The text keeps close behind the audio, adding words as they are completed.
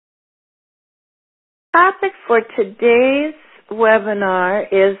Topic for today's webinar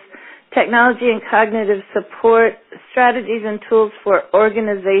is Technology and Cognitive Support, Strategies and Tools for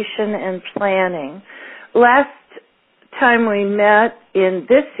Organization and Planning. Last time we met in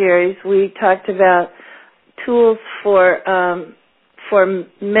this series, we talked about tools for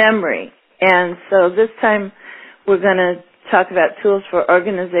memory. And so this time we're going to talk about tools for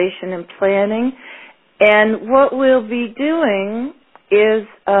organization and planning. And what we'll be doing is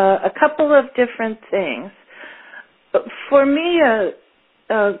a couple of different things. For me, a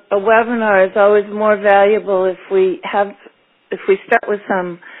webinar is always more valuable if we start with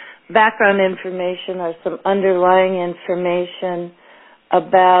some background information or some underlying information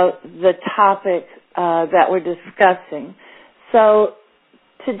about the topic that we're discussing. So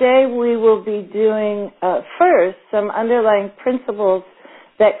today we will be doing first some underlying principles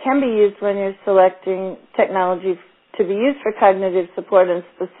that can be used when you're selecting technology to be used for cognitive support, and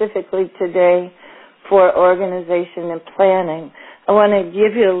specifically today for organization and planning. I want to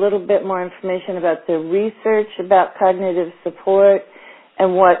give you a little bit more information about the research about cognitive support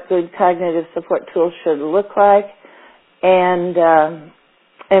and what good cognitive support tools should look like, and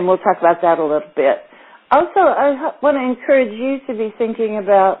we'll talk about that a little bit. Also, I want to encourage you to be thinking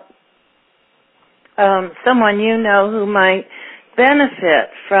about someone you know who might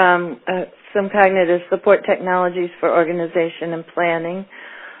benefit from some cognitive support technologies for organization and planning,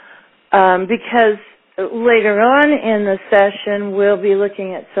 because later on in the session we'll be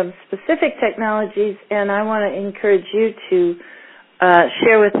looking at some specific technologies, and I want to encourage you to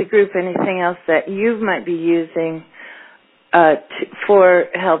share with the group anything else that you might be using for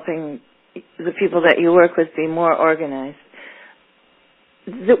helping the people that you work with be more organized.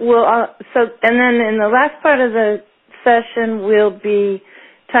 And then in the last part of the session we'll be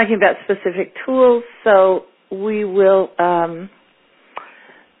talking about specific tools, so we will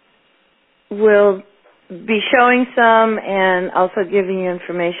we'll be showing some and also giving you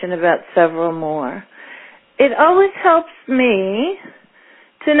information about several more. It always helps me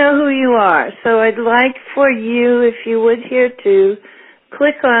to know who you are, so I'd like for you, if you would here, to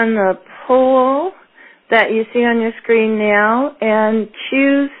click on the poll that you see on your screen now and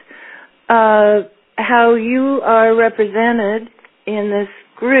choose how you are represented in this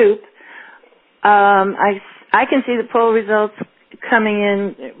group. I can see the poll results coming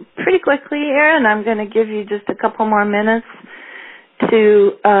in pretty quickly here, and I'm going to give you just a couple more minutes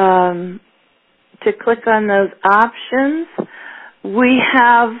to click on those options. We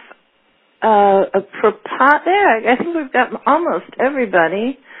have a propos there. I think we've got almost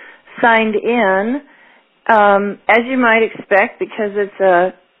everybody signed in, as you might expect, because it's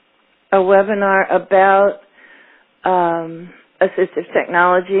a webinar about assistive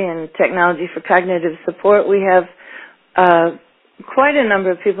technology and technology for cognitive support. We have quite a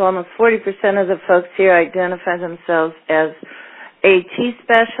number of people, almost 40% of the folks here identify themselves as AT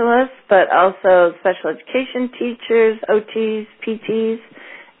specialists, but also special education teachers, OTs, PTs,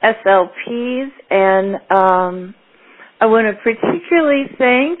 SLPs, and I want to particularly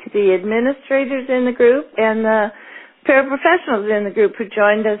thank the administrators in the group and the paraprofessionals in the group who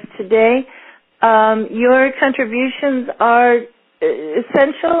joined us today. Your contributions are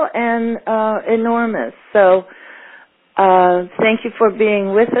essential and enormous, so thank you for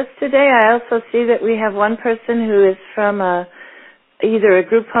being with us today. I also see that we have one person who is from either a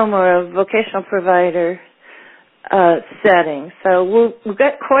group home or a vocational provider setting. So we've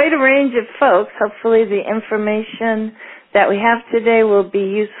got quite a range of folks. Hopefully the information that we have today will be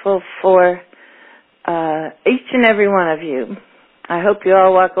useful for each and every one of you. I hope you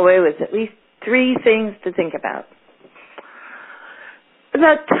all walk away with at least 3 things to think about. The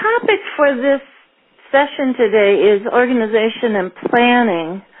topic for this session today is organization and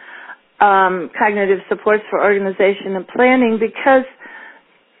planning, cognitive supports for organization and planning,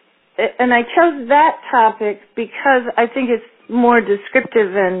 and I chose that topic because I think it's more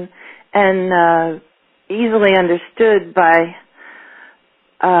descriptive and easily understood by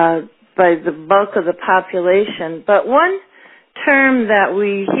the bulk of the population. But one term that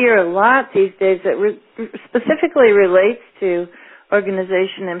we hear a lot these days that specifically relates to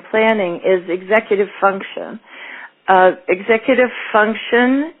organization and planning is executive function. Executive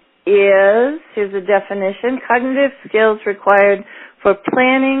function is, here's a definition, cognitive skills required for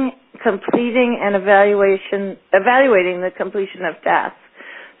planning, completing, and evaluating the completion of tasks.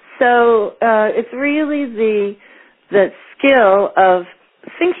 So it's really the skill of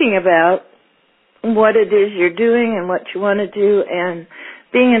thinking about what it is you're doing and what you want to do and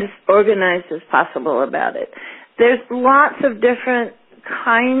being as organized as possible about it. There's lots of different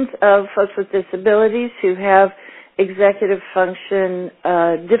kinds of folks with disabilities who have executive function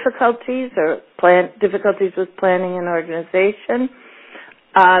difficulties or difficulties with planning and organization.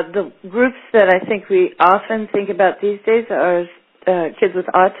 The groups that I think we often think about these days are kids with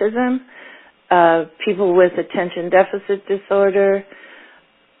autism, people with attention deficit disorder,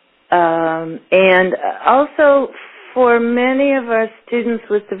 and also for many of our students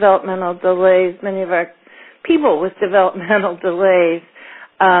with developmental delays, many of our people with developmental delays,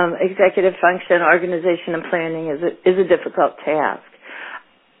 executive function, organization, and planning is a difficult task.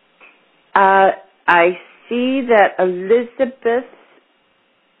 I see that Elizabeth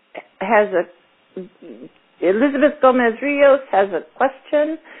Gomez-Rios has a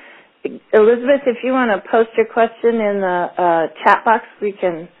question. Elizabeth, if you want to post your question in the chat box, we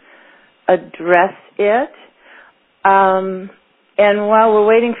can address it. And while we're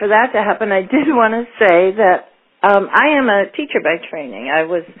waiting for that to happen, I did want to say that I am a teacher by training. I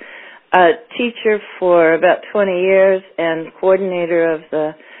was a teacher for about 20 years and coordinator of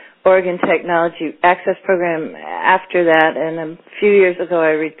the Oregon Technology Access Program after that, and a few years ago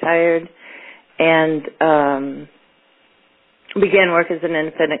I retired and began work as an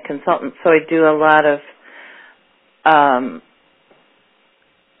independent consultant, so I do a lot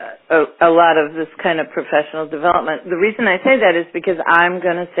of this kind of professional development. The reason I say that is because I'm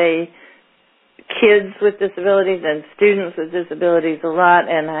going to say kids with disabilities and students with disabilities a lot,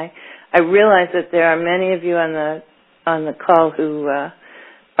 and I realize that there are many of you on the call who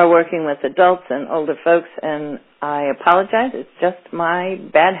are working with adults and older folks, and I apologize. It's just my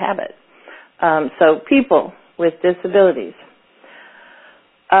bad habit. So people with disabilities.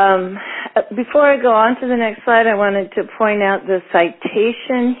 Before I go on to the next slide, I wanted to point out the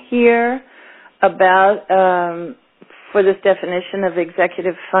citation here about for this definition of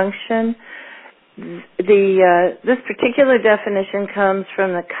executive function. This particular definition comes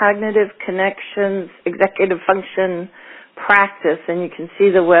from the Cognitive Connections Executive Function Practice, and you can see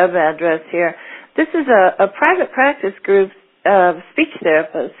the web address here. This is a private practice group of speech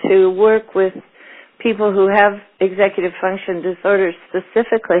therapists who work with people who have executive function disorders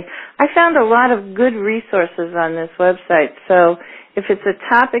specifically. I found a lot of good resources on this website, so if it's a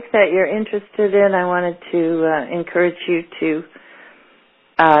topic that you're interested in, I wanted to encourage you to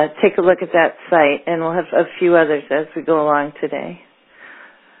take a look at that site, and we'll have a few others as we go along today.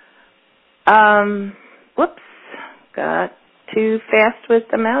 Whoops, got too fast with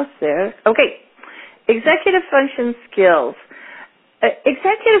the mouse there. Okay, executive function skills.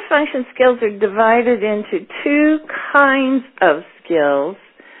 Executive function skills are divided into two kinds of skills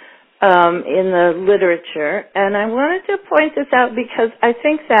in the literature, and I wanted to point this out because I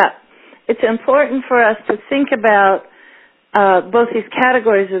think that it's important for us to think about both these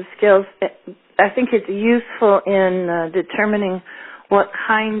categories of skills. I think it's useful in determining what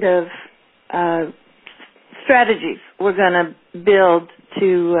kind of strategies we're going to build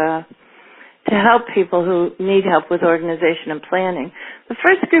to help people who need help with organization and planning. The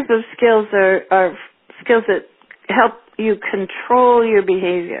first group of skills are skills that help you control your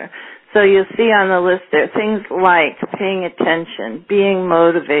behavior. So you'll see on the list there things like paying attention, being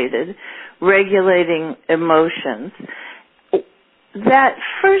motivated, regulating emotions. That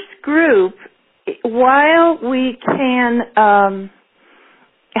first group, while we can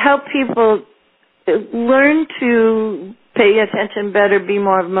help people learn to pay attention better, be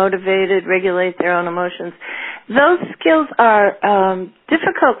more motivated, regulate their own emotions, those skills are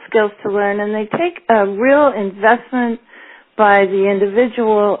difficult skills to learn, and they take a real investment by the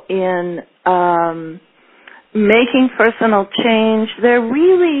individual in making personal change. They're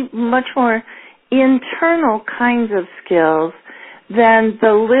really much more internal kinds of skills than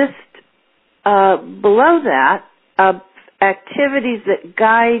the list below that of activities that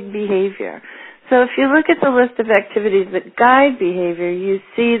guide behavior. So if you look at the list of activities that guide behavior, you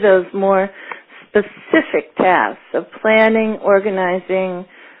see those more specific tasks of planning, organizing,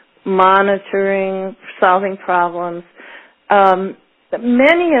 monitoring, solving problems.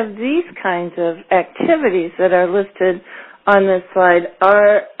 Many of these kinds of activities that are listed on this slide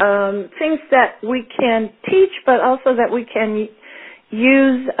are things that we can teach, but also that we can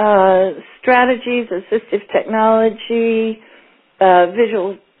use strategies, assistive technology,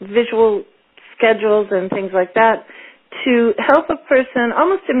 visual schedules and things like that to help a person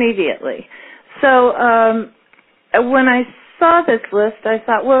almost immediately. So when I saw this list, I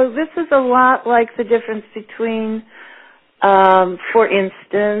thought, well, this is a lot like the difference between, for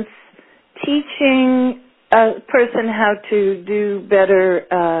instance, teaching a person how to do better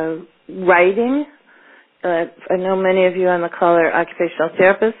writing. I know many of you on the call are occupational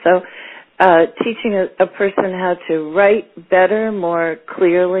therapists, so teaching a person how to write better, more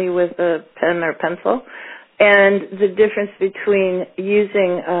clearly with a pen or pencil, and the difference between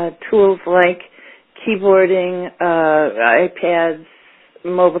using tools like keyboarding, iPads,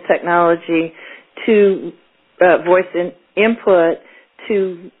 mobile technology to voice input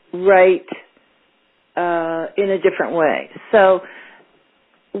to write in a different way. So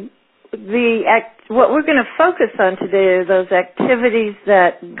what we're going to focus on today are those activities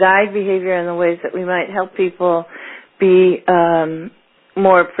that guide behavior in the ways that we might help people be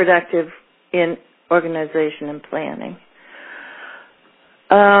more productive in organization and planning.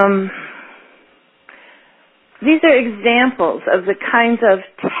 These are examples of the kinds of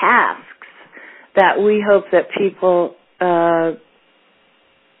tasks that we hope that people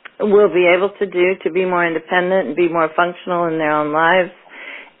will be able to do to be more independent and be more functional in their own lives.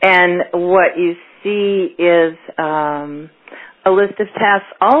 And what you see is a list of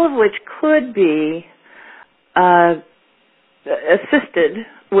tasks, all of which could be assisted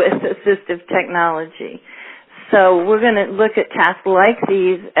with assistive technology. So we're going to look at tasks like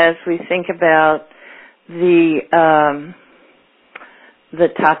these as we think about the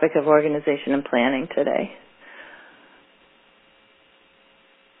topic of organization and planning today.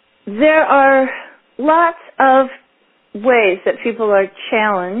 There are lots of ways that people are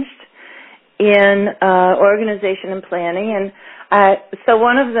challenged in organization and planning, and so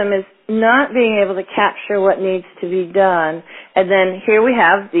one of them is not being able to capture what needs to be done. And then here we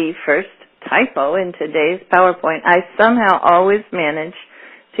have the first typo in today's PowerPoint. I somehow always manage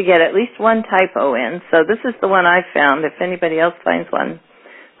to get at least one typo in, so this is the one I found. If anybody else finds one,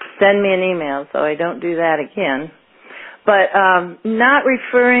 send me an email so I don't do that again. But not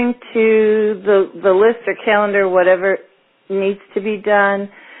referring to the list or calendar, whatever needs to be done.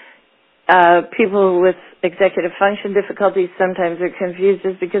 People with executive function difficulties sometimes are confused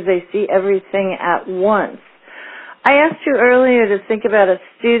just because they see everything at once. I asked you earlier to think about a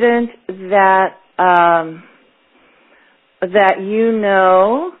student that that you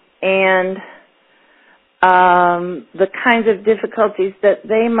know and the kinds of difficulties that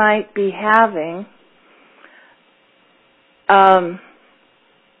they might be having.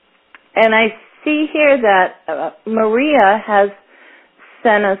 And I see here that Maria has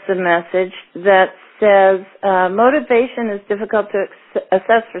sent us a message that says, motivation is difficult to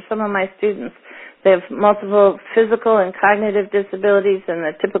assess for some of my students. They have multiple physical and cognitive disabilities, and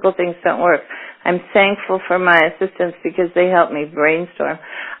the typical things don't work. I'm thankful for my assistants because they help me brainstorm.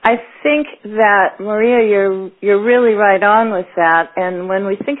 I think that, Maria, you're really right on with that. And when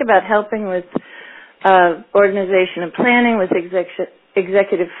we think about helping with organization and planning, with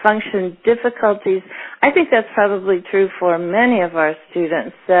executive function difficulties, I think that's probably true for many of our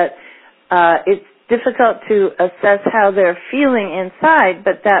students, that it's difficult to assess how they're feeling inside,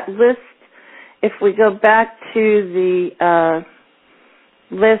 but that list, if we go back to the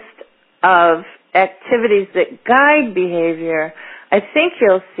list of activities that guide behavior, I think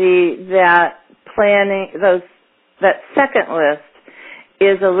you'll see that that second list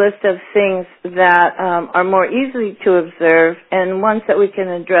is a list of things that are more easy to observe and ones that we can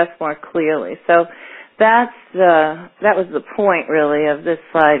address more clearly. So that was the point, really, of this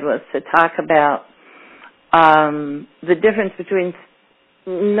slide, was to talk about the difference between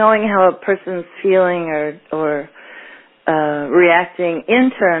knowing how a person's feeling or reacting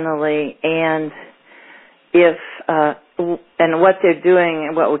internally, and and what they're doing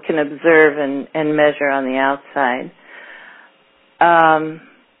and what we can observe and measure on the outside.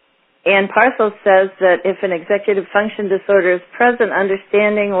 Ann Parcel says that if an executive function disorder is present,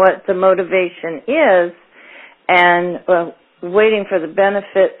 understanding what the motivation is and waiting for the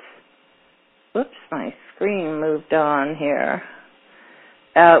benefits. Whoops, my screen moved on here.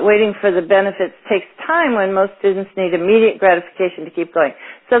 Waiting for the benefits takes time when most students need immediate gratification to keep going.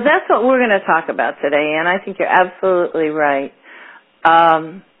 So that's what we're going to talk about today, and I think you're absolutely right.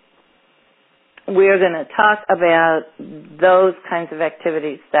 We're going to talk about those kinds of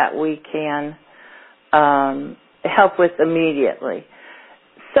activities that we can help with immediately.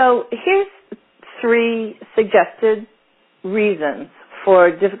 So here's 3 suggested reasons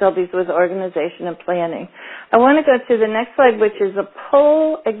for difficulties with organization and planning. I want to go to the next slide, which is a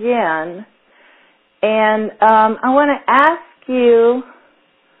poll again, and I want to ask you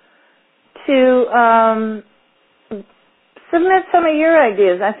to submit some of your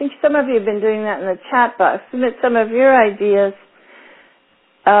ideas. I think some of you have been doing that in the chat box. Submit some of your ideas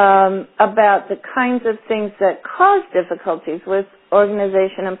about the kinds of things that cause difficulties with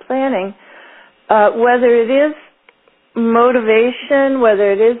organization and planning, whether it is motivation,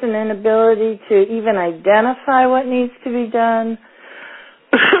 whether it is an inability to even identify what needs to be done,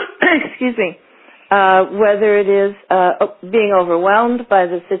 excuse me, whether it is being overwhelmed by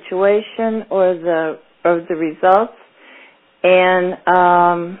the situation or the of the results. And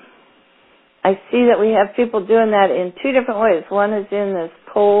I see that we have people doing that in two different ways. One is in this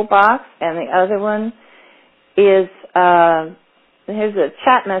poll box, and the other one is, here's a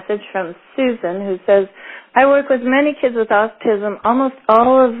chat message from Susan who says, I work with many kids with autism, almost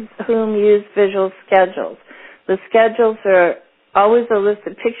all of whom use visual schedules. The schedules are always a list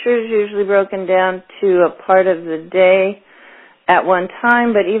of pictures, usually broken down to a part of the day at one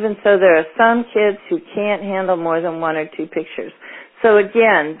time, but even so, there are some kids who can't handle more than one or two pictures. So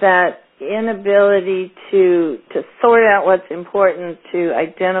again, that inability to sort out what's important, to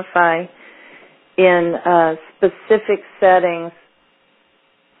identify in specific settings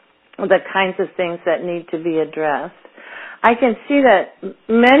the kinds of things that need to be addressed. I can see that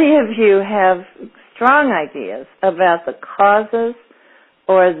many of you have strong ideas about the causes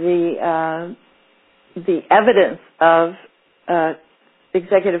or the evidence of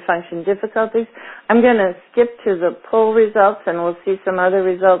executive function difficulties. I'm going to skip to the poll results, and we'll see some other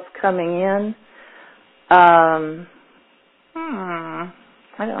results coming in. I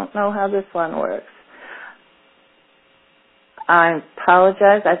don't know how this one works. I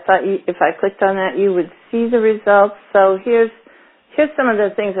apologize. I thought if I clicked on that, you would see the results. So here's some of the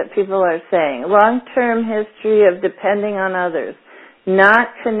things that people are saying. Long-term history of depending on others, not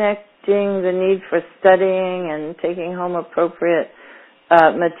connecting the need for studying and taking home appropriate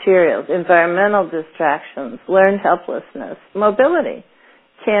materials, environmental distractions, learned helplessness, mobility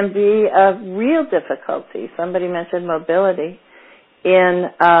can be a real difficulty. Somebody mentioned mobility in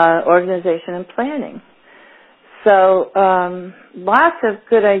organization and planning. So lots of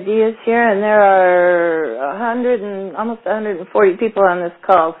good ideas here, and there are almost 140 people on this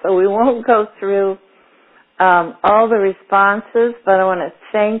call, so we won't go through all the responses, but I want to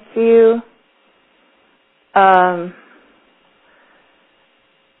thank you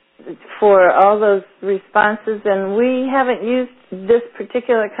for all those responses. And we haven't used this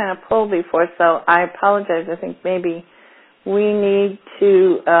particular kind of poll before, so I apologize. I think maybe we need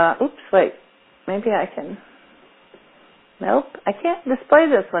to, maybe I can. Nope, I can't display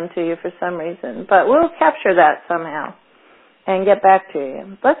this one to you for some reason, but we'll capture that somehow and get back to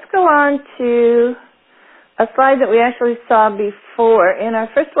you. Let's go on to a slide that we actually saw before. In our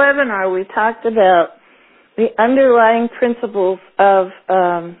first webinar, we talked about the underlying principles of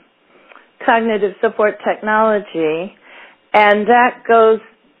cognitive support technology, and that goes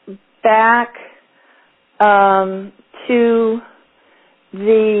back to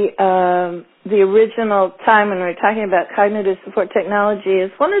the original time when we were talking about cognitive support technology.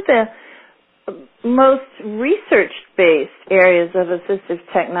 Is one of the most research-based areas of assistive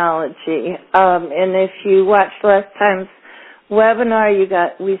technology. And if you watched last time's webinar,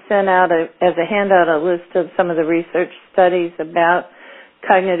 we sent out as a handout a list of some of the research studies about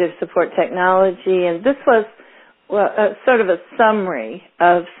cognitive support technology, and this was sort of a summary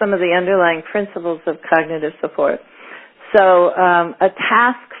of some of the underlying principles of cognitive support. So a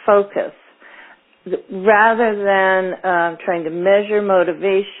task focus, rather than trying to measure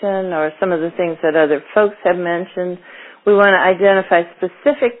motivation or some of the things that other folks have mentioned, we want to identify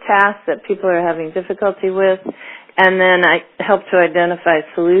specific tasks that people are having difficulty with, and then help to identify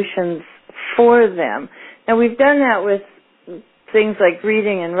solutions for them. Now, we've done that with things like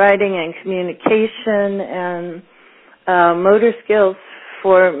reading and writing and communication and motor skills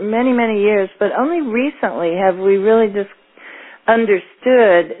for many, many years, but only recently have we really just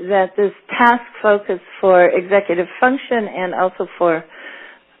understood that this task focus for executive function and also for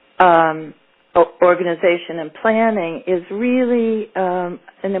organization and planning is really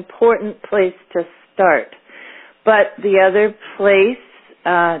an important place to start. But the other place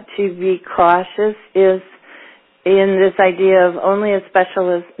to be cautious is in this idea of only as special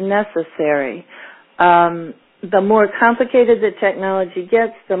as necessary. The more complicated the technology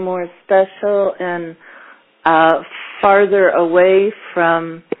gets, the more special and farther away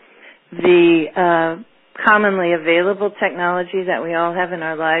from the commonly available technology that we all have in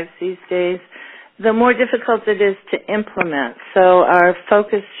our lives these days, the more difficult it is to implement. So our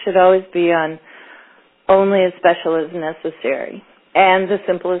focus should always be on only as special as necessary and the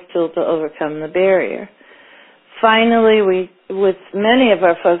simplest tool to overcome the barrier. Finally, with many of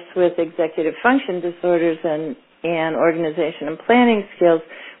our folks with executive function disorders and organization and planning skills,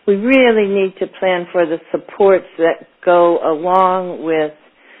 we really need to plan for the supports that go along with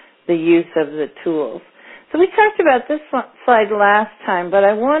the use of the tools. So we talked about this slide last time, but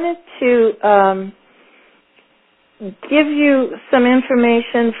I wanted to give you some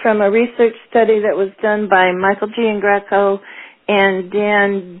information from a research study that was done by Michael Giangreco and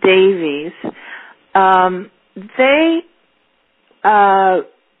Dan Davies.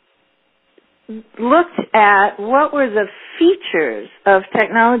 looked at what were the features of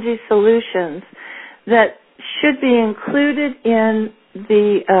technology solutions that should be included in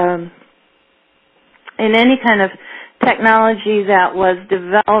the in any kind of technology that was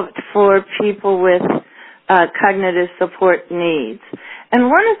developed for people with cognitive support needs. And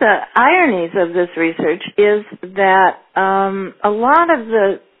one of the ironies of this research is that a lot of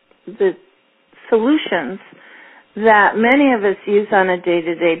the solutions that many of us use on a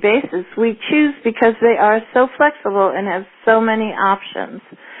day-to-day basis, we choose because they are so flexible and have so many options.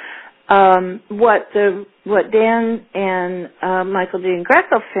 What Dan and Michael D. and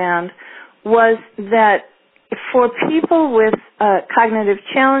Gayl found was that for people with cognitive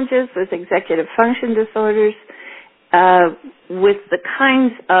challenges, with executive function disorders, with the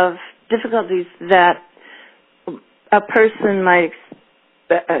kinds of difficulties that a person might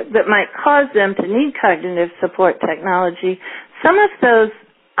that might cause them to need cognitive support technology, some of those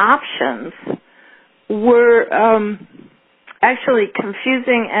options were actually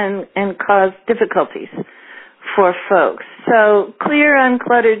confusing and caused difficulties for folks. So clear,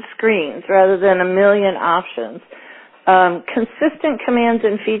 uncluttered screens rather than a million options. Consistent commands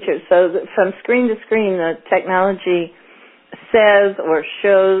and features, so that from screen to screen the technology says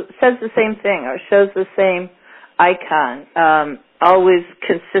the same thing or shows the same icon, always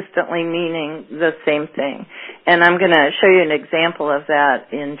consistently meaning the same thing. And I'm going to show you an example of that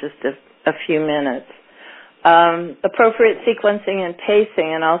in just a few minutes. Appropriate sequencing and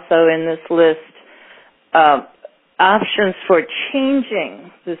pacing, and also in this list, options for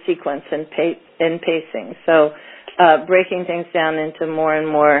changing the sequence and pacing. So breaking things down into more and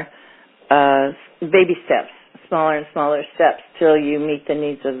more baby steps, smaller and smaller steps till you meet the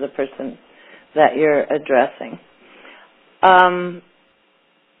needs of the person that you're addressing.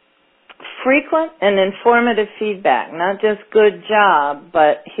 Frequent and informative feedback, not just good job,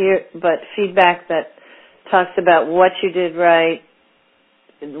 but feedback that talks about what you did right,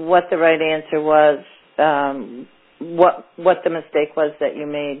 what the right answer was, what the mistake was that you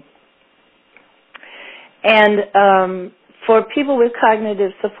made. And for people with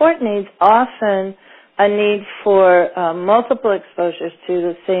cognitive support needs, often a need for multiple exposures to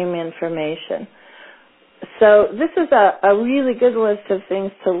the same information. So this is a really good list of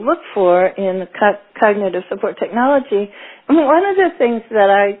things to look for in the cognitive support technology. And one of the things that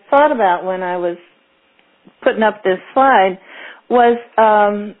I thought about when I was putting up this slide was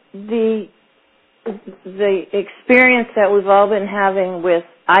the experience that we've all been having with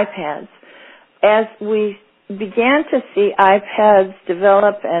iPads. As we began to see iPads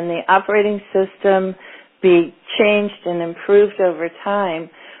develop and the operating system be changed and improved over time,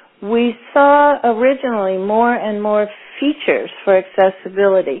 we saw originally more and more features for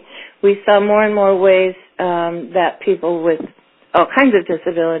accessibility. We saw more and more ways that people with all kinds of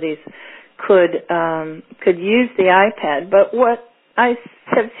disabilities could use the iPad. But what I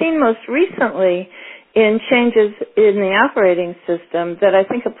have seen most recently in changes in the operating system that I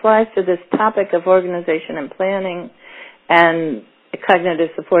think applies to this topic of organization and planning and cognitive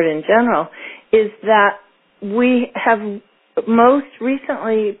support in general is that we have most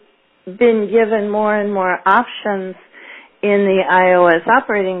recently been given more and more options in the iOS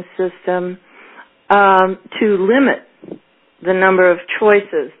operating system to limit the number of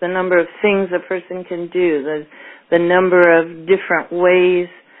choices, the number of things a person can do, the number of different ways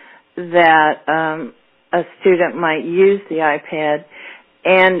that a student might use the iPad.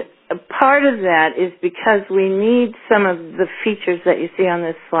 And a part of that is because we need some of the features that you see on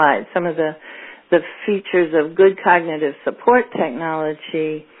this slide, some of the features of good cognitive support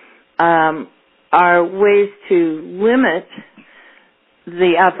technology are ways to limit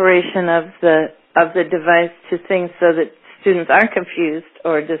the operation of the device to things so that students aren't confused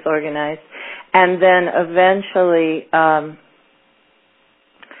or disorganized, and then eventually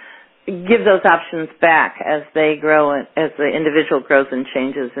give those options back as they grow, as the individual grows and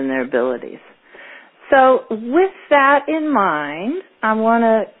changes in their abilities. So with that in mind, I want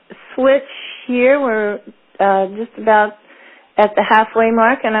to switch here. We're just about at the halfway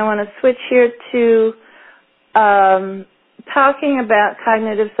mark, and I want to switch here to talking about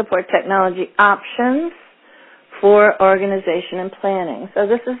cognitive support technology options for organization and planning. So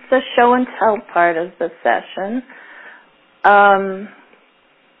this is the show and tell part of the session.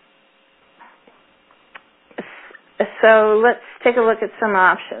 So let's take a look at some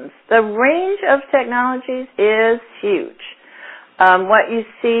options. The range of technologies is huge. What you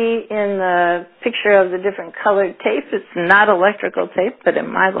see in the picture of the different colored tape, it's not electrical tape, but in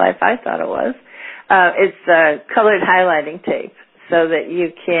my life I thought it was. It's colored highlighting tape so that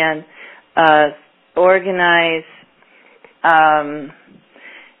you can organize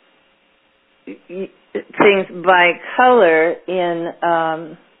things by color in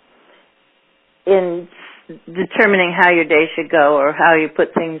determining how your day should go or how you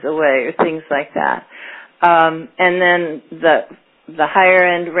put things away or things like that. And then the higher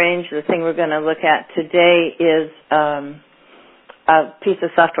end range, the thing we're going to look at today is a piece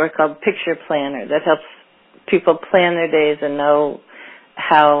of software called Picture Planner that helps people plan their days and know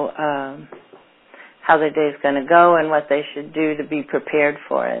how their day is going to go and what they should do to be prepared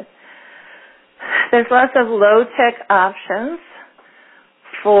for it. There's lots of low-tech options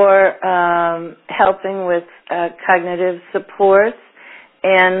for helping with cognitive supports,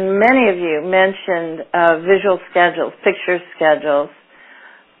 and many of you mentioned visual schedules, picture schedules,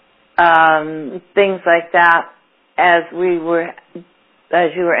 things like that as you were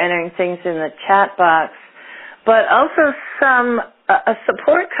entering things in the chat box, but also some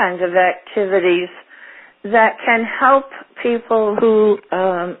support kinds of activities that can help people who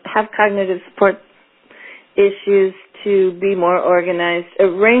have cognitive support issues to be more organized.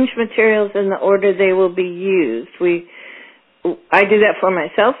 Arrange materials in the order they will be used. I do that for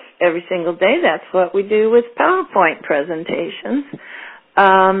myself every single day. That's what we do with PowerPoint presentations.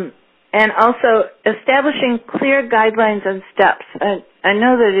 And also establishing clear guidelines and steps. I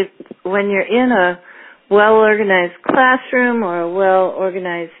know that when you're in a well-organized classroom or a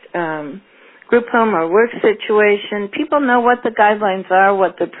well-organized group home or work situation, people know what the guidelines are,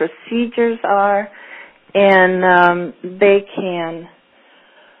 what the procedures are, and they can,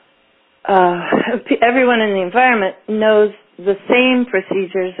 everyone in the environment knows the same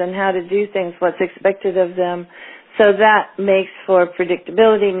procedures and how to do things, what's expected of them, so that makes for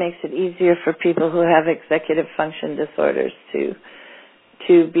predictability, makes it easier for people who have executive function disorders to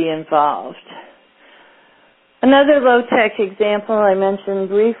be involved. Another low-tech example I mentioned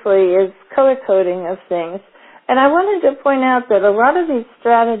briefly is color coding of things. And I wanted to point out that a lot of these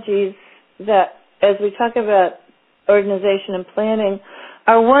strategies that, as we talk about organization and planning,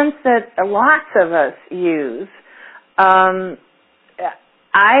 are ones that lots of us use.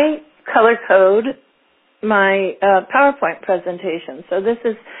 I color code my PowerPoint presentation. So this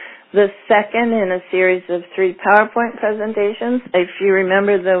is the second in a series of 3 PowerPoint presentations. If you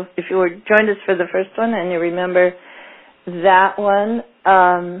remember, if you joined us for the first one and you remember that one,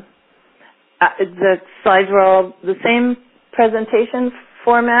 the slides were all the same presentation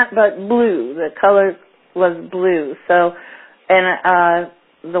format, but blue. The color was blue. So, and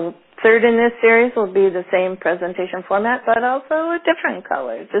the third in this series will be the same presentation format, but also a different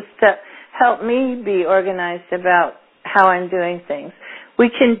color, just to help me be organized about how I'm doing things. We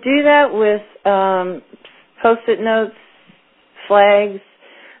can do that with Post-it notes, flags,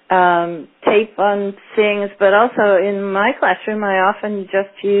 tape on things, but also in my classroom I often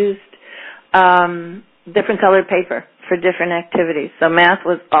just used different colored paper for different activities. So math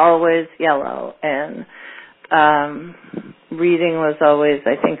was always yellow, and reading was always,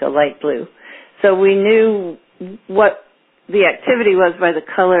 I think, a light blue. So we knew what the activity was by the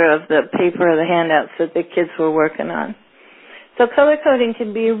color of the paper or the handouts that the kids were working on. So color coding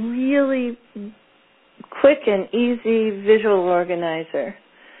can be a really quick and easy visual organizer.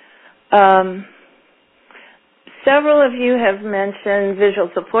 Several of you have mentioned visual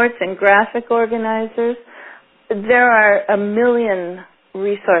supports and graphic organizers. There are a million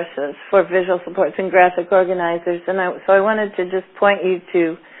resources for visual supports and graphic organizers, and so I wanted to just point you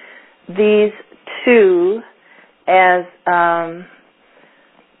to these 2 as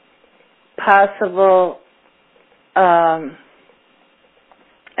possible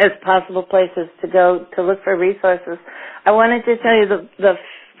places to go to look for resources. I wanted to tell you the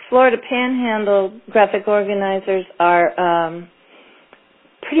Florida Panhandle graphic organizers are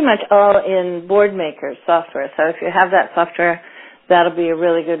pretty much all in BoardMaker software. So if you have that software, that'll be a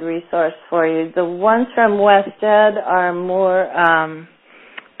really good resource for you. The ones from West-Ed are more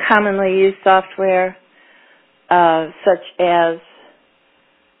commonly used software, such as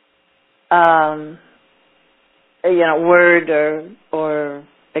Word or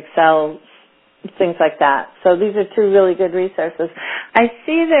Excel, things like that. So these are 2 really good resources. I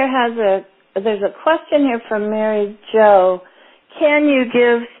see there's a question here from Mary Jo. Can you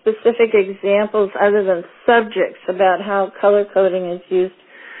give specific examples other than subjects about how color coding is used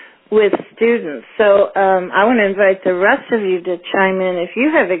with students? So I want to invite the rest of you to chime in if you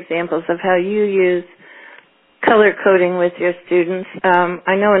have examples of how you use color coding with your students.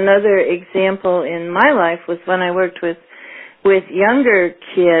 I know another example in my life was when I worked with younger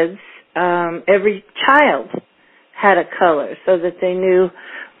kids. Every child had a color so that they knew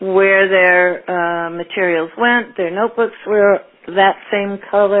where their materials went. Their notebooks were that same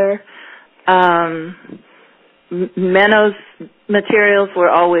color. Menno's materials were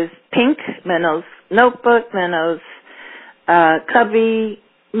always pink, Menno's notebook, Menno's cubby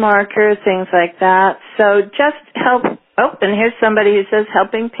marker, things like that. So just help, oh, and here's somebody who says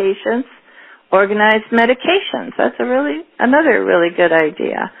helping patients organize medications. That's another really good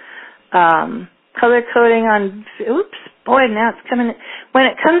idea. Color coding on, oops, boy, now it's coming, when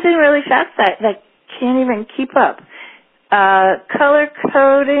it comes in really fast, I can't even keep up. Color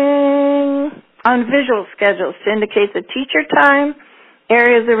coding on visual schedules to indicate the teacher time,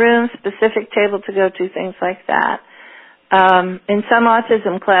 area of the room, specific table to go to, things like that. In some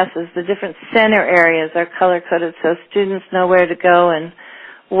autism classes, the different center areas are color-coded so students know where to go and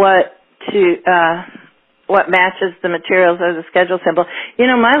what matches the materials or the schedule symbol. You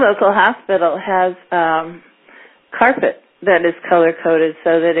know, my local hospital has carpet that is color-coded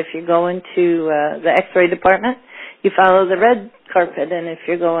so that if you go into the x-ray department, you follow the red carpet, and if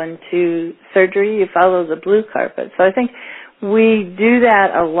you're going to surgery, you follow the blue carpet. So I think we do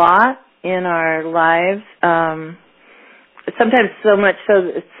that a lot in our lives, sometimes so much so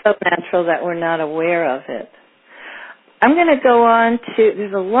that it's so natural that we're not aware of it. I'm going to go on to,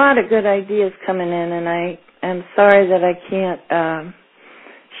 there's a lot of good ideas coming in, and I am sorry that I can't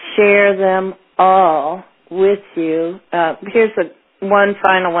share them all with you. Here's one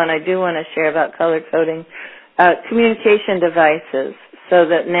final one I do want to share about color coding. Communication devices, so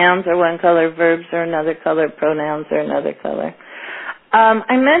that nouns are one color, verbs are another color, pronouns are another color.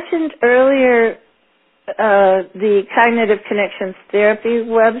 I mentioned earlier the Cognitive Connections Therapy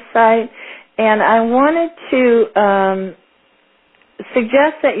website, and I wanted to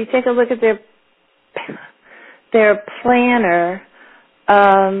suggest that you take a look at their planner.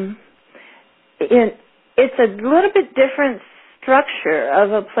 It's a little bit different structure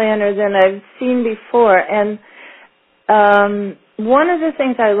of a planner than I've seen before, and one of the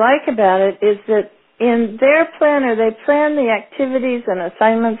things I like about it is that in their planner they plan the activities and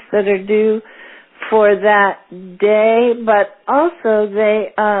assignments that are due for that day, but also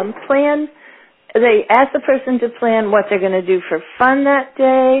they they ask the person to plan what they're going to do for fun that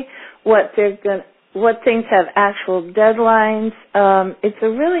day, what things have actual deadlines. It's a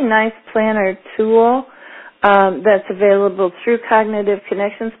really nice planner tool that's available through Cognitive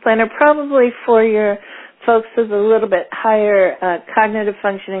Connections Planner, probably for your folks with a little bit higher cognitive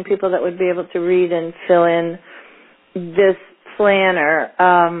functioning, people that would be able to read and fill in this planner.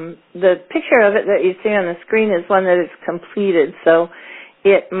 The picture of it that you see on the screen is one that is completed, so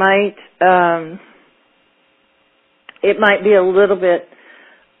it might be a little bit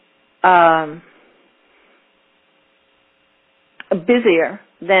busier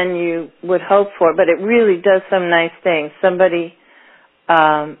than you would hope for, but it really does some nice things. Somebody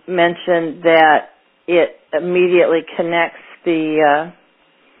mentioned that it immediately connects the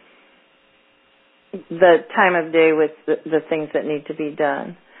time of day with the things that need to be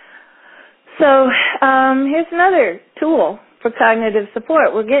done. So here's another tool for cognitive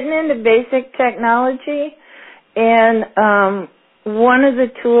support. We're getting into basic technology, and one of the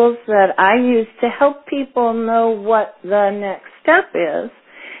tools that I use to help people know what the next step is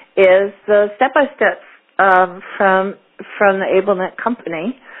the step-by-steps from the AbleNet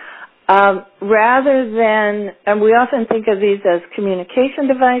company. Rather than, and we often think of these as communication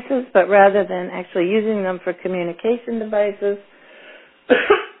devices, but rather than actually using them for communication devices,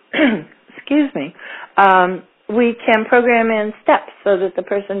 excuse me, we can program in steps so that the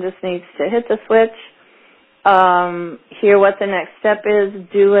person just needs to hit the switch, hear what the next step is,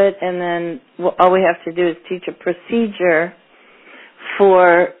 do it, and then all we have to do is teach a procedure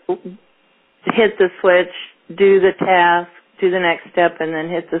for hit the switch, do the task, do the next step, and then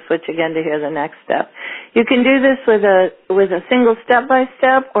hit the switch again to hear the next step. You can do this with a single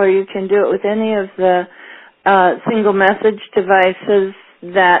step-by-step, or you can do it with any of the single message devices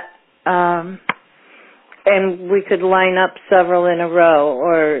that, and we could line up several in a row,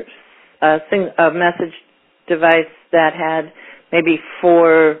 or a message device that had maybe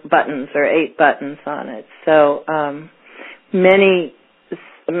 4 buttons or 8 buttons on it. So many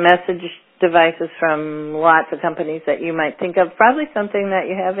message devices from lots of companies that you might think of, probably something that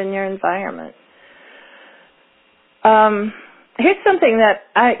you have in your environment. Here's something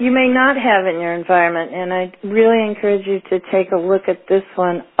that you may not have in your environment, and I really encourage you to take a look at this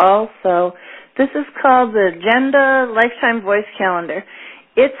one also. This is called the Agenda Lifetime Voice Calendar.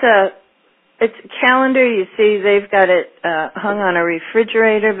 It's a calendar. You see they've got it hung on a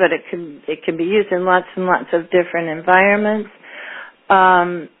refrigerator, but it can be used in lots and lots of different environments.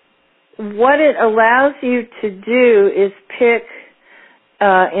 What it allows you to do is pick,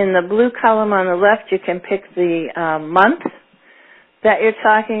 in the blue column on the left, you can pick the month that you're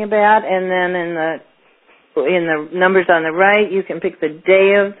talking about, and then in the in the numbers on the right, you can pick the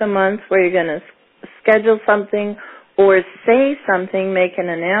day of the month where you're going to schedule something or say something, make an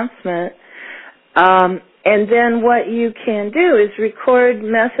announcement. And then what you can do is record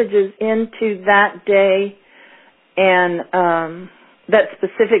messages into that day and that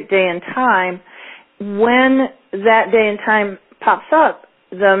specific day and time. When that day and time pops up,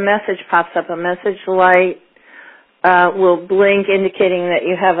 the message pops up. A message light will blink indicating that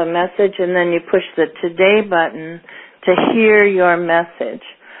you have a message, and then you push the Today button to hear your message.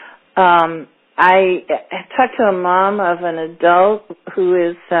 I talked to a mom of an adult who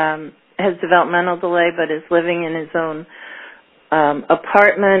is has developmental delay but is living in his own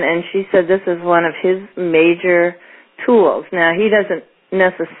apartment, and she said this is one of his major tools. Now, he doesn't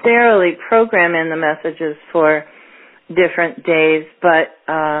necessarily program in the messages for different days, but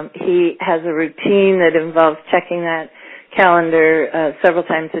he has a routine that involves checking that calendar several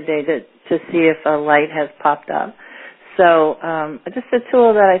times a day to see if a light has popped up. So just a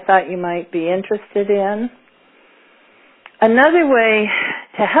tool that I thought you might be interested in. Another way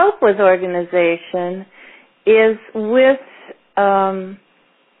to help with organization is with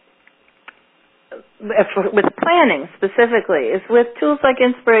planning specifically, is with tools like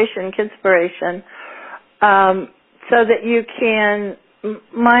Inspiration, Kidspiration, so that you can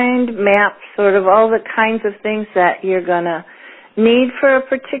mind map sort of all the kinds of things that you're going to need for a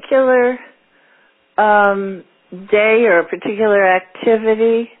particular day or a particular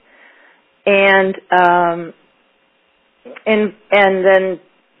activity, and then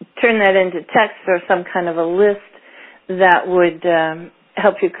turn that into text or some kind of a list that would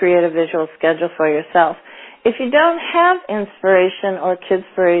help you create a visual schedule for yourself. If you don't have Inspiration or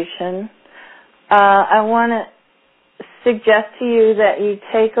Kidspiration, I want to suggest to you that you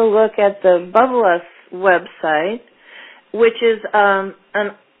take a look at the Bubble Us website, which is,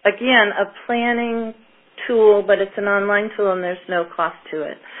 again, a planning tool, but it's an online tool and there's no cost to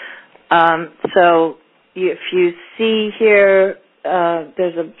it. So if you see here,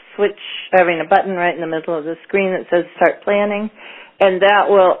 there's a button right in the middle of the screen that says Start Planning, and that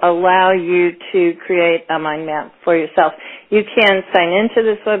will allow you to create a mind map for yourself. You can sign into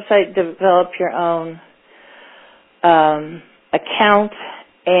this website, develop your own account,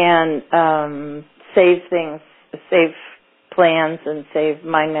 and save things, save plans, and save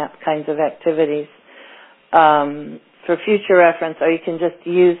mind map kinds of activities for future reference, or you can just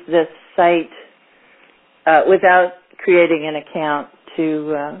use this site without creating an account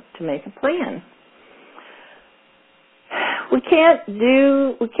to make a plan. We can't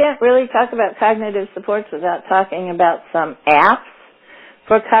really talk about cognitive supports without talking about some apps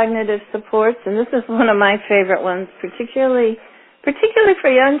for cognitive supports, and this is one of my favorite ones, particularly for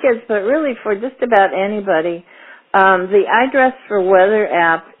young kids, but really for just about anybody. The iDress for Weather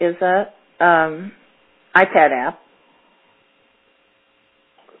app is a iPad app,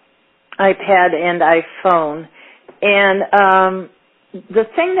 iPad and iPhone, and the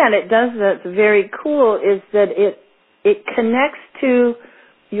thing that it does that's very cool is that it connects to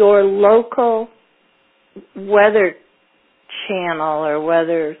your local weather channel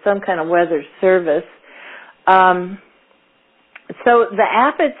or some kind of weather service. So the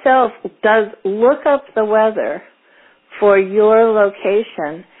app itself does look up the weather for your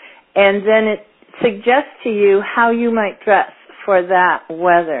location, and then it suggests to you how you might dress for that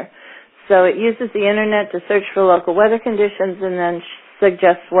weather. So it uses the internet to search for local weather conditions and then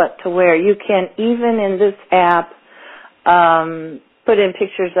suggests what to wear. You can even in this app put in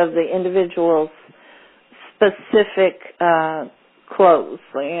pictures of the individual's specific clothes,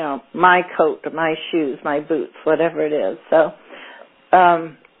 my coat, my shoes, my boots, whatever it is. So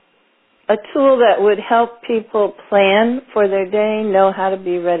a tool that would help people plan for their day, know how to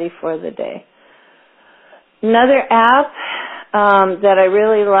be ready for the day. Another app that I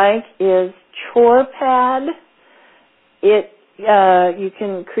really like is ChorePad. You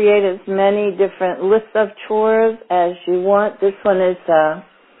can create as many different lists of chores as you want. This one is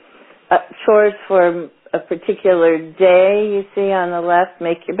chores for a particular day. You see on the left,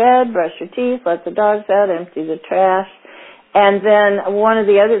 make your bed, brush your teeth, let the dogs out, empty the trash. And then one of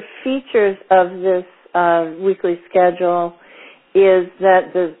the other features of this weekly schedule is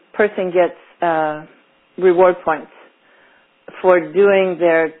that the person gets reward points for doing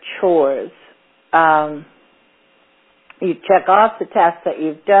their chores. You check off the tasks that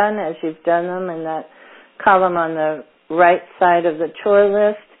you've done as you've done them in that column on the right side of the chore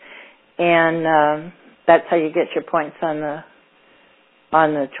list, and that's how you get your points on the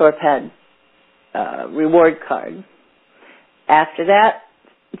ChorePad reward card. After that,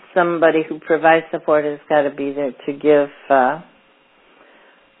 somebody who provides support has got to be there to give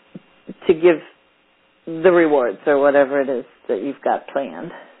the rewards or whatever it is that you've got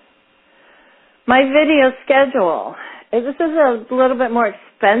planned. My video schedule. This is a little bit more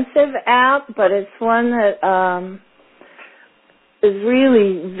expensive app, but it's one that is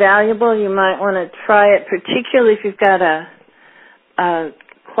really valuable. You might want to try it, particularly if you've got a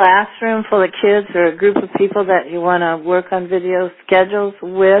classroom full of kids or a group of people that you want to work on video schedules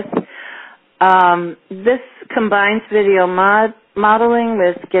with. This combines video modeling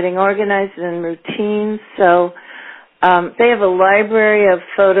with getting organized in routines. So they have a library of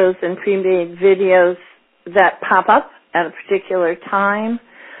photos and pre-made videos that pop up at a particular time,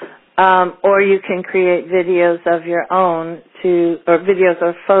 or you can create videos of your own or videos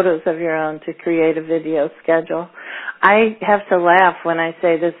or photos of your own to create a video schedule. I have to laugh when I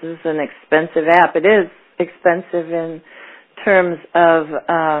say this is an expensive app. It is expensive in terms of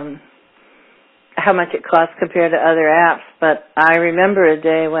how much it costs compared to other apps, but I remember a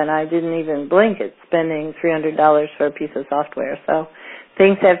day when I didn't even blink at spending $300 for a piece of software. So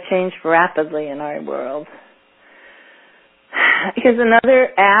things have changed rapidly in our world. Here's another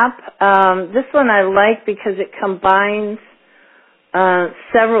app. This one I like because it combines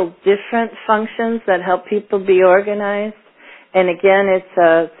several different functions that help people be organized. And again, it's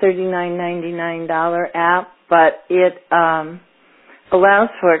a $39.99 app, but it allows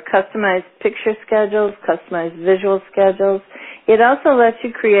for customized picture schedules, customized visual schedules. It also lets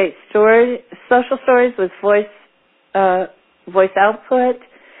you create social stories with voice output.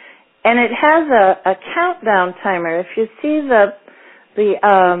 And it has a countdown timer. If you see the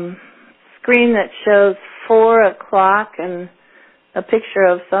screen that shows 4 o'clock and a picture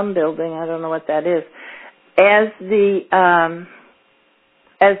of some building, I don't know what that is, as the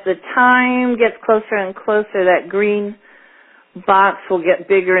time gets closer and closer, that green box will get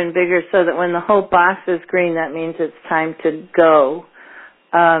bigger and bigger, so that when the whole box is green, that means it's time to go.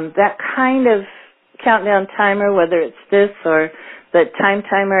 That kind of countdown timer, whether it's this or the time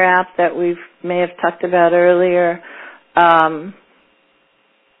timer app that we may have talked about earlier,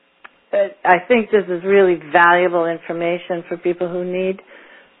 I think this is really valuable information for people who need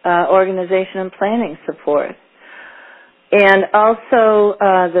organization and planning support. And also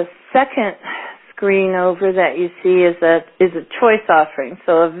the second screen over that you see is a choice offering,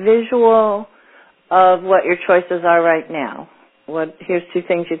 so a visual of what your choices are right now. Here's 2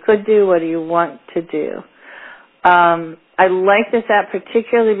 things you could do. What do you want to do? I like this app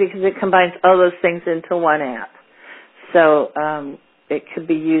particularly because it combines all those things into one app. So it could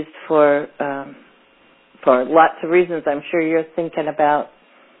be used for lots of reasons. I'm sure you're thinking about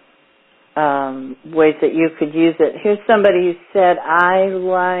ways that you could use it. Here's somebody who said, I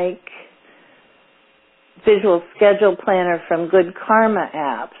like Visual Schedule Planner from Good Karma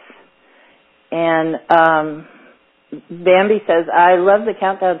apps. And Bambi says, I love the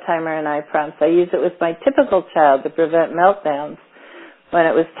countdown timer and iPrompts. I use it with my typical child to prevent meltdowns when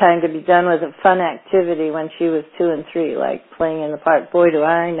it was time to be done with a fun activity when she was 2 and 3, like playing in the park. Boy, do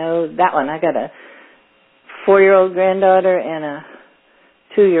I know that one. I got a 4-year-old granddaughter and a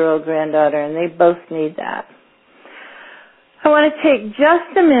 2-year-old granddaughter, and they both need that. I want to take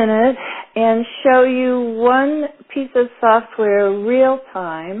just a minute and show you one piece of software real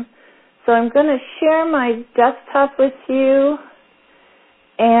time. So I'm going to share my desktop with you,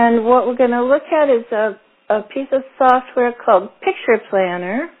 and what we're going to look at is a piece of software called Picture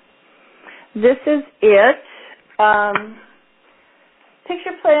Planner. This is it.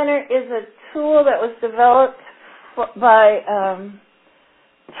 Picture Planner is a tool that was developed by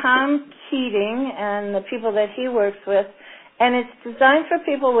Tom Keating and the people that he works with, and it's designed for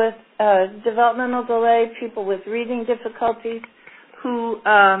people with developmental delay, people with reading difficulties who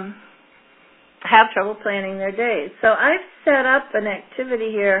have trouble planning their days. So I've set up an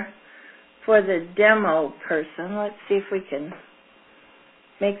activity here for the demo person. Let's see if we can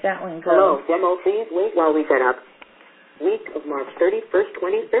make that one go. Hello, demo, please wait while we set up. Week of March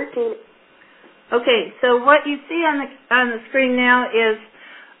 31st, 2013. Okay, so what you see on the screen now is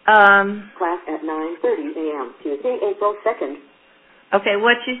class at 9:30 a.m. Tuesday, April 2nd. Okay,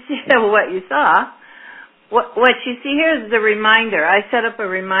 what you saw. What you see here is the reminder. I set up a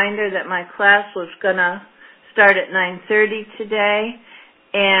reminder that my class was going to start at 9:30 today,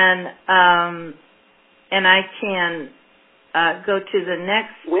 and I can go to the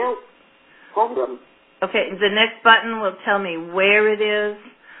next. Well, homeroom. Okay, the next button will tell me where it is,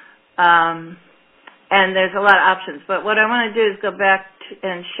 and there's a lot of options. But what I want to do is go back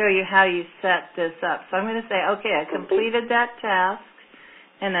and show you how you set this up. So I'm going to say, okay, I completed that task,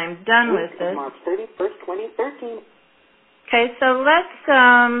 and I'm done with it. March 31st, 2013. Okay, so let's,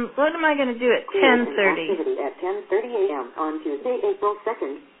 what am I going to do at 10:30? Activity at 10:30 a.m. on Tuesday, April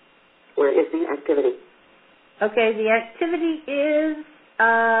 2nd. Where is the activity? Okay, the activity is,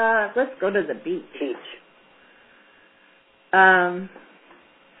 let's go to the beach.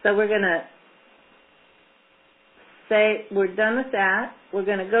 So we're going to say we're done with that. We're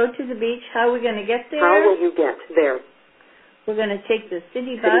going to go to the beach. How are we going to get there? How will you get there? We're going to take the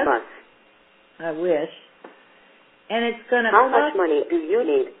city bus. City bus. I wish. And it's going to How much money do you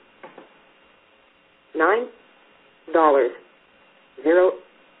need? $9.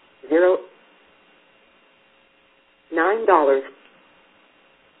 $9.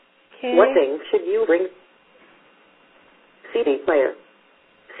 Okay. What things should you bring? CD player.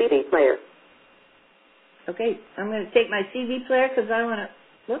 CD player. Okay, I'm going to take my CD player because I want to,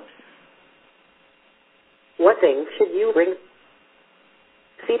 whoops. What things should you bring?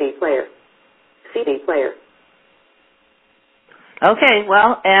 CD player. CD player. Okay,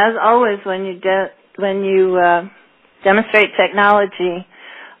 well, as always, when you demonstrate technology,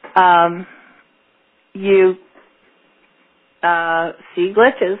 you see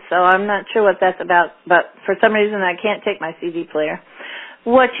glitches, so I'm not sure what that's about, but for some reason I can't take my CD player.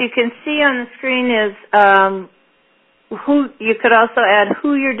 What you can see on the screen is who you could also add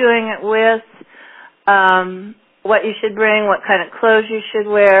who you're doing it with, what you should bring, what kind of clothes you should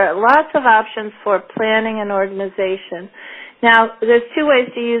wear, lots of options for planning and organization. Now, there's two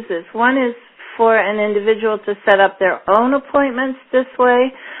ways to use this. One is for an individual to set up their own appointments this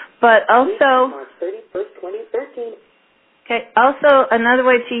way, but also March 31st, 2013. Okay. Also, another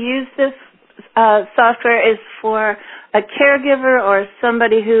way to use this software is for a caregiver or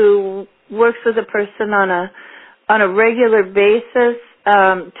somebody who works with a person on a regular basis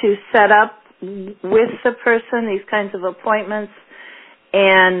to set up with the person these kinds of appointments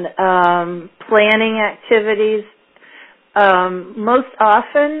and planning activities. Most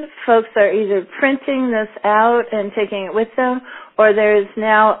often, folks are either printing this out and taking it with them, or there is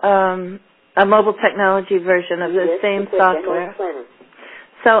now a mobile technology version of the same software.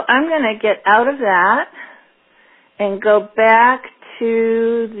 So I'm going to get out of that and go back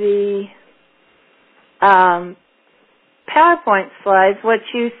to the PowerPoint slides. What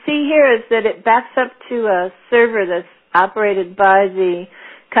you see here is that it backs up to a server that's operated by the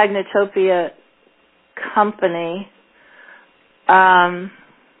Cognitopia company.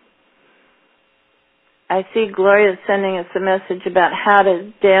 I see Gloria sending us a message about how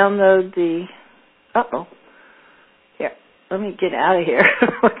to download the, here, let me get out of here.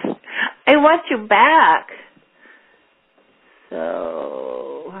 I want you back.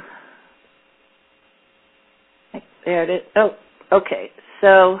 So, there it is. Oh, okay.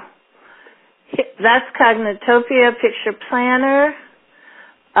 So, that's Cognitopia Picture Planner.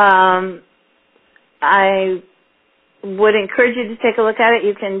 I would encourage you to take a look at it.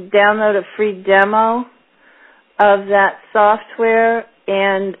 You can download a free demo of that software,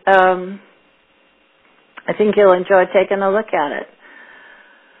 and I think you'll enjoy taking a look at it.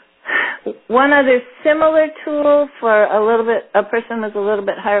 One other similar tool for a person with a little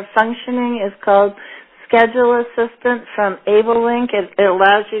bit higher functioning is called Schedule Assistant from AbleLink. It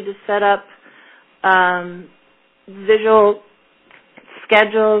allows you to set up visual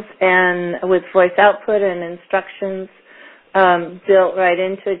schedules and with voice output and instructions built right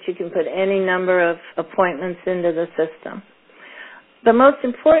into it. You can put any number of appointments into the system. The most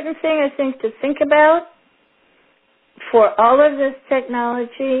important thing, I think, to think about for all of this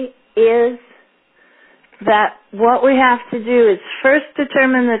technology is that what we have to do is first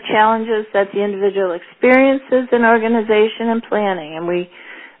determine the challenges that the individual experiences in organization and planning. And we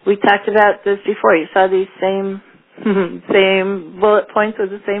talked about this before. You saw these same bullet points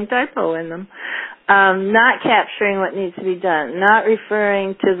with the same typo in them. Not capturing what needs to be done, not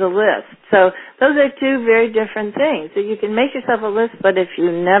referring to the list. So those are two very different things. So you can make yourself a list, but if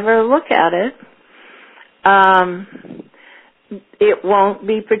you never look at it, it won't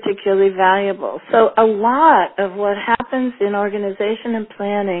be particularly valuable. So a lot of what happens in organization and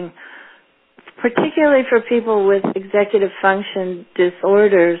planning, particularly for people with executive function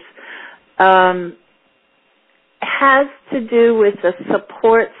disorders, has to do with the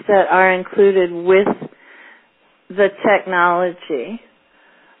supports that are included with the technology.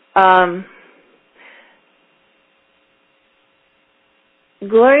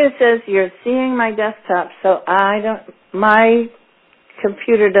 Gloria says, you're seeing my desktop, so my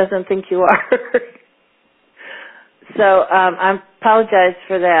computer doesn't think you are. So I apologize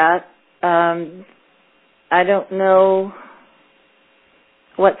for that. I don't know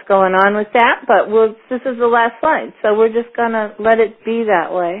what's going on with that, but this is the last slide, so we're just going to let it be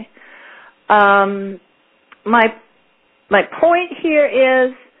that way. My point here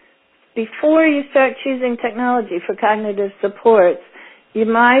is, before you start choosing technology for cognitive supports, you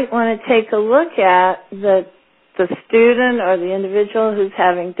might want to take a look at the the student or the individual who's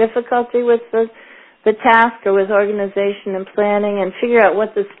having difficulty with the task or with organization and planning, and figure out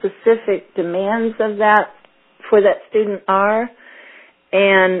what the specific demands of that for that student are,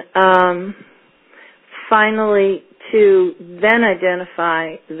 and finally to then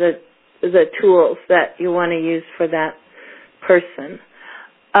identify the tools that you want to use for that person.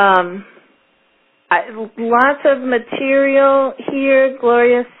 Lots of material here.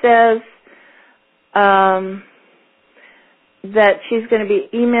 Gloria says that she's going to be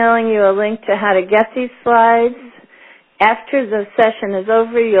emailing you a link to how to get these slides. After the session is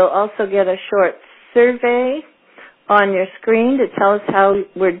over, you'll also get a short survey on your screen to tell us how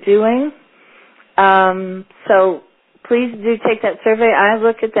we're doing. So please do take that survey. I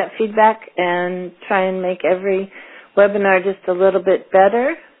look at that feedback and try and make every webinar just a little bit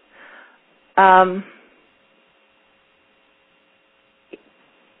better.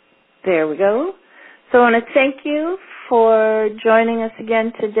 There we go. So I want to thank you for joining us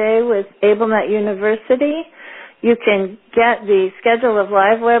again today with AbleNet University. You can get the schedule of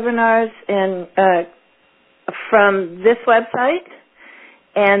live webinars from this website,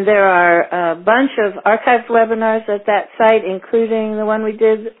 and there are a bunch of archived webinars at that site, including the one we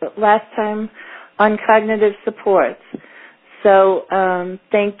did last time on cognitive supports. So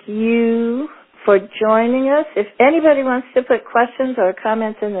thank you for joining us. If anybody wants to put questions or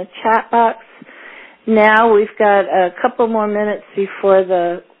comments in the chat box, now we've got a couple more minutes before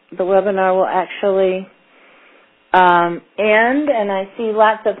the webinar will actually end, and I see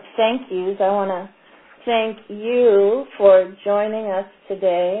lots of thank yous. I want to thank you for joining us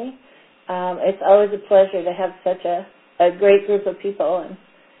today. It's always a pleasure to have such a great group of people, and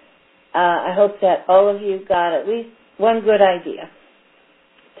I hope that all of you got at least one good idea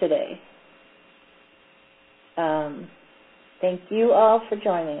today. Thank you all for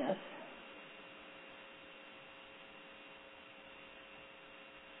joining us.